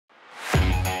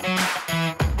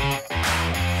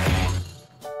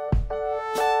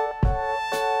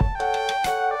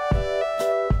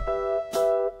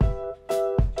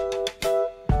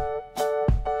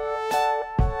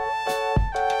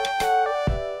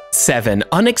7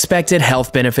 Unexpected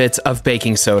Health Benefits of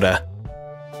Baking Soda.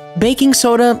 Baking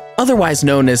soda, otherwise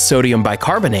known as sodium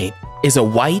bicarbonate, is a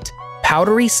white,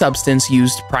 powdery substance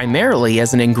used primarily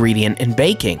as an ingredient in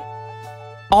baking.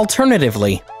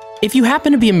 Alternatively, if you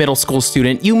happen to be a middle school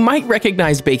student, you might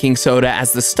recognize baking soda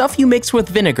as the stuff you mix with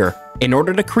vinegar in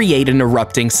order to create an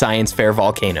erupting science fair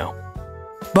volcano.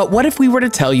 But what if we were to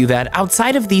tell you that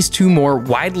outside of these two more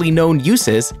widely known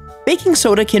uses, baking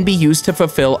soda can be used to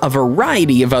fulfill a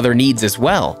variety of other needs as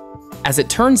well? As it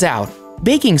turns out,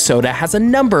 baking soda has a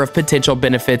number of potential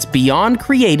benefits beyond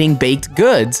creating baked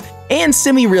goods and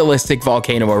semi-realistic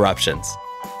volcano eruptions.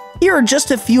 Here are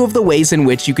just a few of the ways in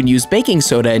which you can use baking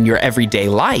soda in your everyday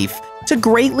life to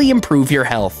greatly improve your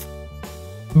health.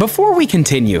 Before we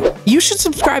continue, you should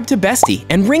subscribe to Bestie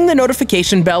and ring the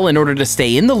notification bell in order to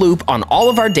stay in the loop on all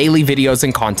of our daily videos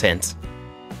and content.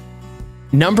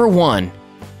 Number 1.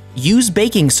 Use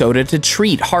baking soda to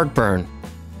treat heartburn.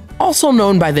 Also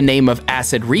known by the name of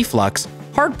acid reflux,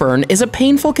 heartburn is a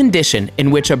painful condition in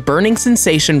which a burning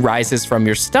sensation rises from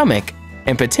your stomach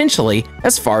and potentially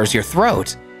as far as your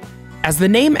throat. As the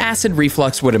name acid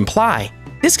reflux would imply,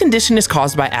 this condition is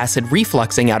caused by acid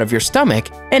refluxing out of your stomach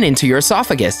and into your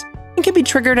esophagus and can be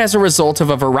triggered as a result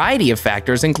of a variety of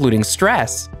factors including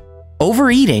stress,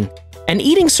 overeating, and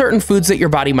eating certain foods that your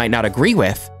body might not agree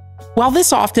with. While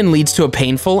this often leads to a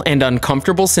painful and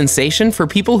uncomfortable sensation for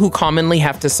people who commonly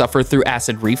have to suffer through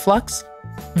acid reflux,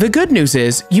 the good news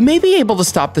is you may be able to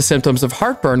stop the symptoms of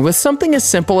heartburn with something as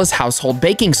simple as household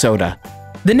baking soda.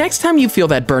 The next time you feel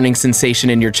that burning sensation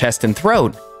in your chest and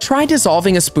throat, try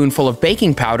dissolving a spoonful of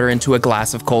baking powder into a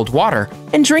glass of cold water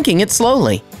and drinking it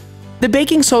slowly. The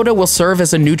baking soda will serve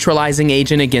as a neutralizing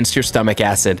agent against your stomach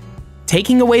acid,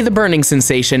 taking away the burning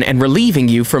sensation and relieving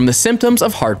you from the symptoms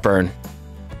of heartburn.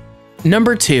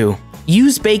 Number 2.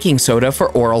 Use baking soda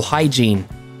for oral hygiene.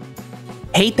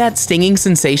 Hate that stinging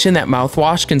sensation that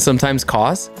mouthwash can sometimes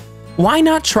cause? Why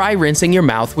not try rinsing your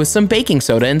mouth with some baking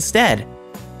soda instead?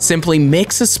 Simply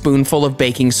mix a spoonful of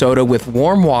baking soda with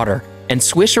warm water and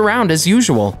swish around as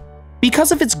usual.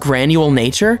 Because of its granule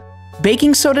nature,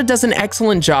 baking soda does an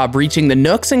excellent job reaching the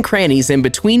nooks and crannies in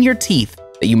between your teeth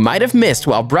that you might have missed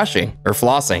while brushing or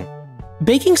flossing.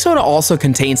 Baking soda also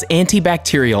contains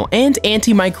antibacterial and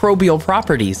antimicrobial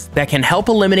properties that can help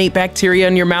eliminate bacteria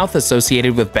in your mouth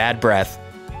associated with bad breath.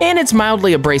 And its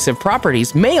mildly abrasive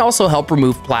properties may also help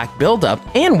remove plaque buildup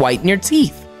and whiten your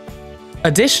teeth.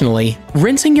 Additionally,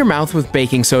 rinsing your mouth with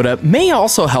baking soda may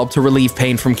also help to relieve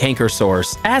pain from canker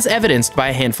sores, as evidenced by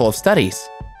a handful of studies.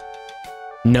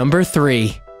 Number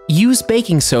 3. Use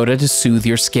baking soda to soothe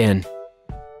your skin.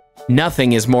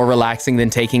 Nothing is more relaxing than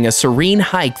taking a serene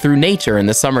hike through nature in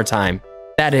the summertime.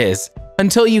 That is,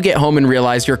 until you get home and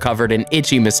realize you're covered in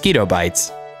itchy mosquito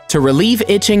bites. To relieve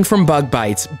itching from bug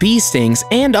bites, bee stings,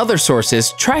 and other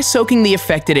sources, try soaking the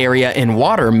affected area in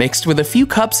water mixed with a few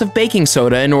cups of baking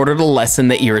soda in order to lessen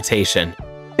the irritation.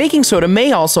 Baking soda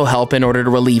may also help in order to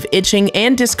relieve itching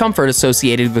and discomfort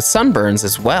associated with sunburns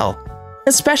as well,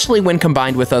 especially when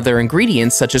combined with other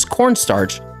ingredients such as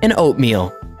cornstarch and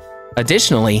oatmeal.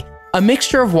 Additionally, a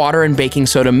mixture of water and baking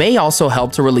soda may also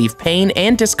help to relieve pain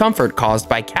and discomfort caused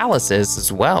by calluses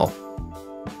as well.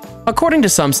 According to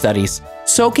some studies,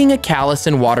 soaking a callus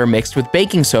in water mixed with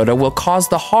baking soda will cause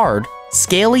the hard,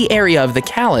 scaly area of the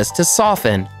callus to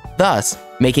soften, thus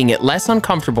making it less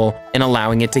uncomfortable and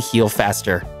allowing it to heal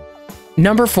faster.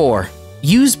 Number 4.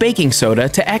 Use baking soda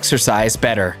to exercise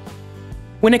better.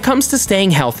 When it comes to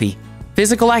staying healthy,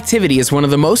 physical activity is one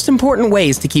of the most important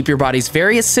ways to keep your body's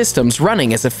various systems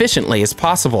running as efficiently as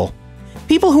possible.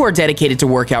 People who are dedicated to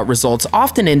workout results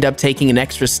often end up taking an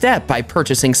extra step by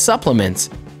purchasing supplements,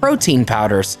 protein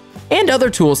powders, and other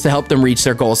tools to help them reach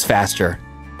their goals faster.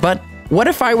 But what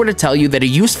if I were to tell you that a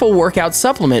useful workout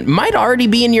supplement might already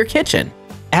be in your kitchen?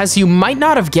 As you might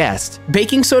not have guessed,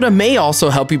 baking soda may also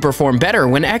help you perform better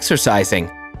when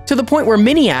exercising, to the point where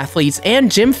many athletes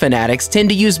and gym fanatics tend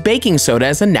to use baking soda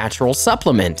as a natural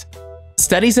supplement.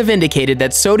 Studies have indicated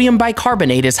that sodium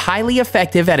bicarbonate is highly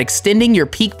effective at extending your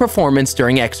peak performance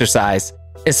during exercise,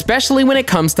 especially when it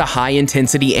comes to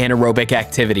high-intensity anaerobic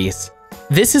activities.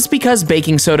 This is because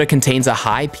baking soda contains a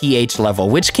high pH level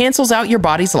which cancels out your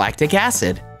body's lactic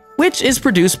acid, which is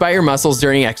produced by your muscles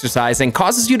during exercise and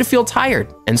causes you to feel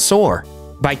tired and sore.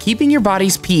 By keeping your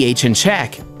body's pH in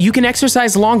check, you can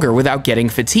exercise longer without getting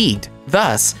fatigued,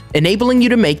 thus enabling you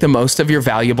to make the most of your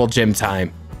valuable gym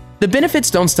time. The benefits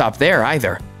don't stop there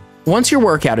either. Once your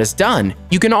workout is done,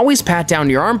 you can always pat down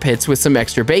your armpits with some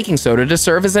extra baking soda to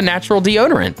serve as a natural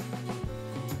deodorant.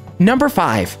 Number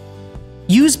 5.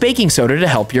 Use baking soda to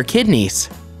help your kidneys.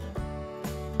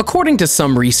 According to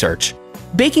some research,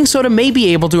 baking soda may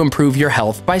be able to improve your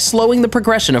health by slowing the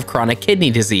progression of chronic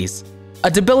kidney disease,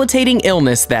 a debilitating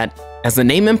illness that, as the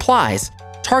name implies,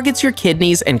 targets your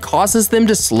kidneys and causes them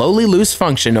to slowly lose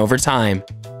function over time.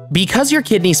 Because your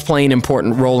kidneys play an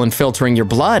important role in filtering your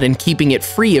blood and keeping it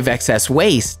free of excess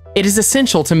waste, it is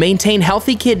essential to maintain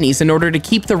healthy kidneys in order to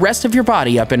keep the rest of your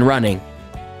body up and running.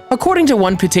 According to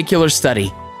one particular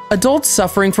study, adults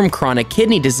suffering from chronic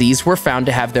kidney disease were found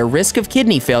to have their risk of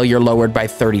kidney failure lowered by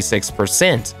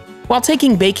 36% while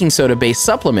taking baking soda-based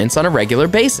supplements on a regular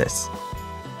basis.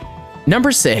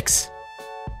 Number 6.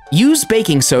 Use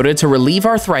baking soda to relieve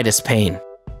arthritis pain.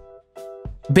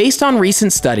 Based on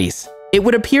recent studies, it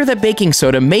would appear that baking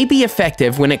soda may be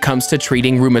effective when it comes to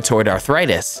treating rheumatoid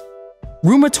arthritis.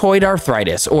 Rheumatoid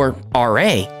arthritis, or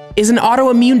RA, is an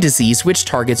autoimmune disease which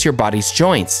targets your body's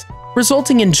joints,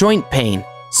 resulting in joint pain,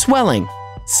 swelling,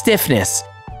 stiffness,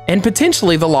 and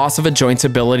potentially the loss of a joint's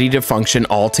ability to function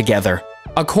altogether.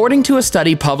 According to a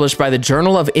study published by the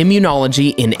Journal of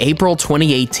Immunology in April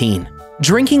 2018,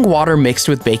 drinking water mixed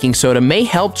with baking soda may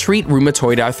help treat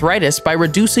rheumatoid arthritis by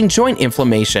reducing joint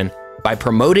inflammation, by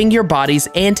promoting your body's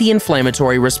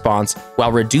anti-inflammatory response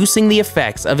while reducing the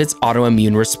effects of its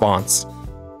autoimmune response.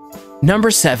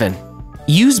 Number 7.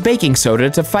 Use baking soda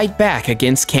to fight back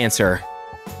against cancer.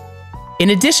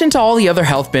 In addition to all the other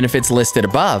health benefits listed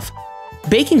above,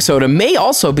 baking soda may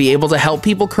also be able to help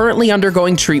people currently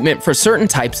undergoing treatment for certain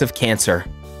types of cancer.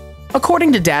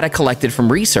 According to data collected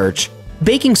from research,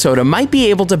 baking soda might be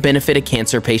able to benefit a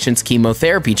cancer patient's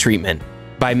chemotherapy treatment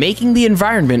by making the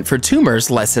environment for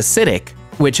tumors less acidic,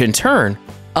 which in turn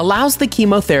allows the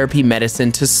chemotherapy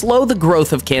medicine to slow the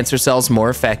growth of cancer cells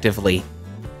more effectively.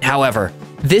 However,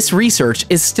 this research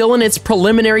is still in its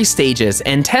preliminary stages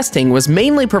and testing was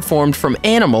mainly performed from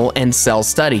animal and cell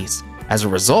studies. As a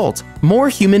result, more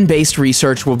human-based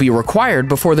research will be required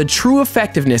before the true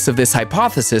effectiveness of this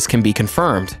hypothesis can be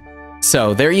confirmed.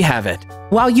 So there you have it.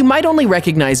 While you might only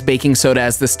recognize baking soda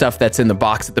as the stuff that's in the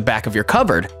box at the back of your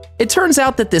cupboard, it turns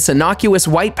out that this innocuous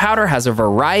white powder has a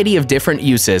variety of different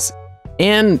uses,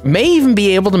 and may even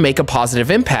be able to make a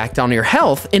positive impact on your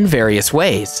health in various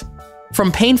ways.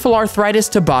 From painful arthritis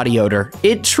to body odor,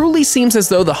 it truly seems as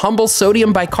though the humble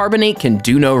sodium bicarbonate can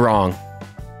do no wrong.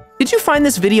 Did you find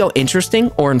this video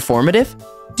interesting or informative?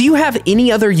 Do you have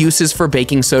any other uses for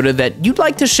baking soda that you'd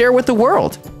like to share with the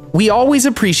world? We always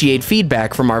appreciate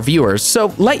feedback from our viewers,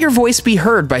 so let your voice be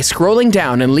heard by scrolling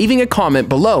down and leaving a comment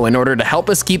below in order to help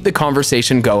us keep the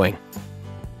conversation going.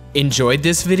 Enjoyed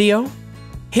this video?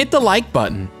 Hit the like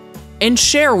button and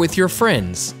share with your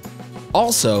friends.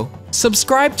 Also,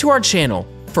 subscribe to our channel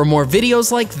for more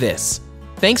videos like this.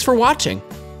 Thanks for watching.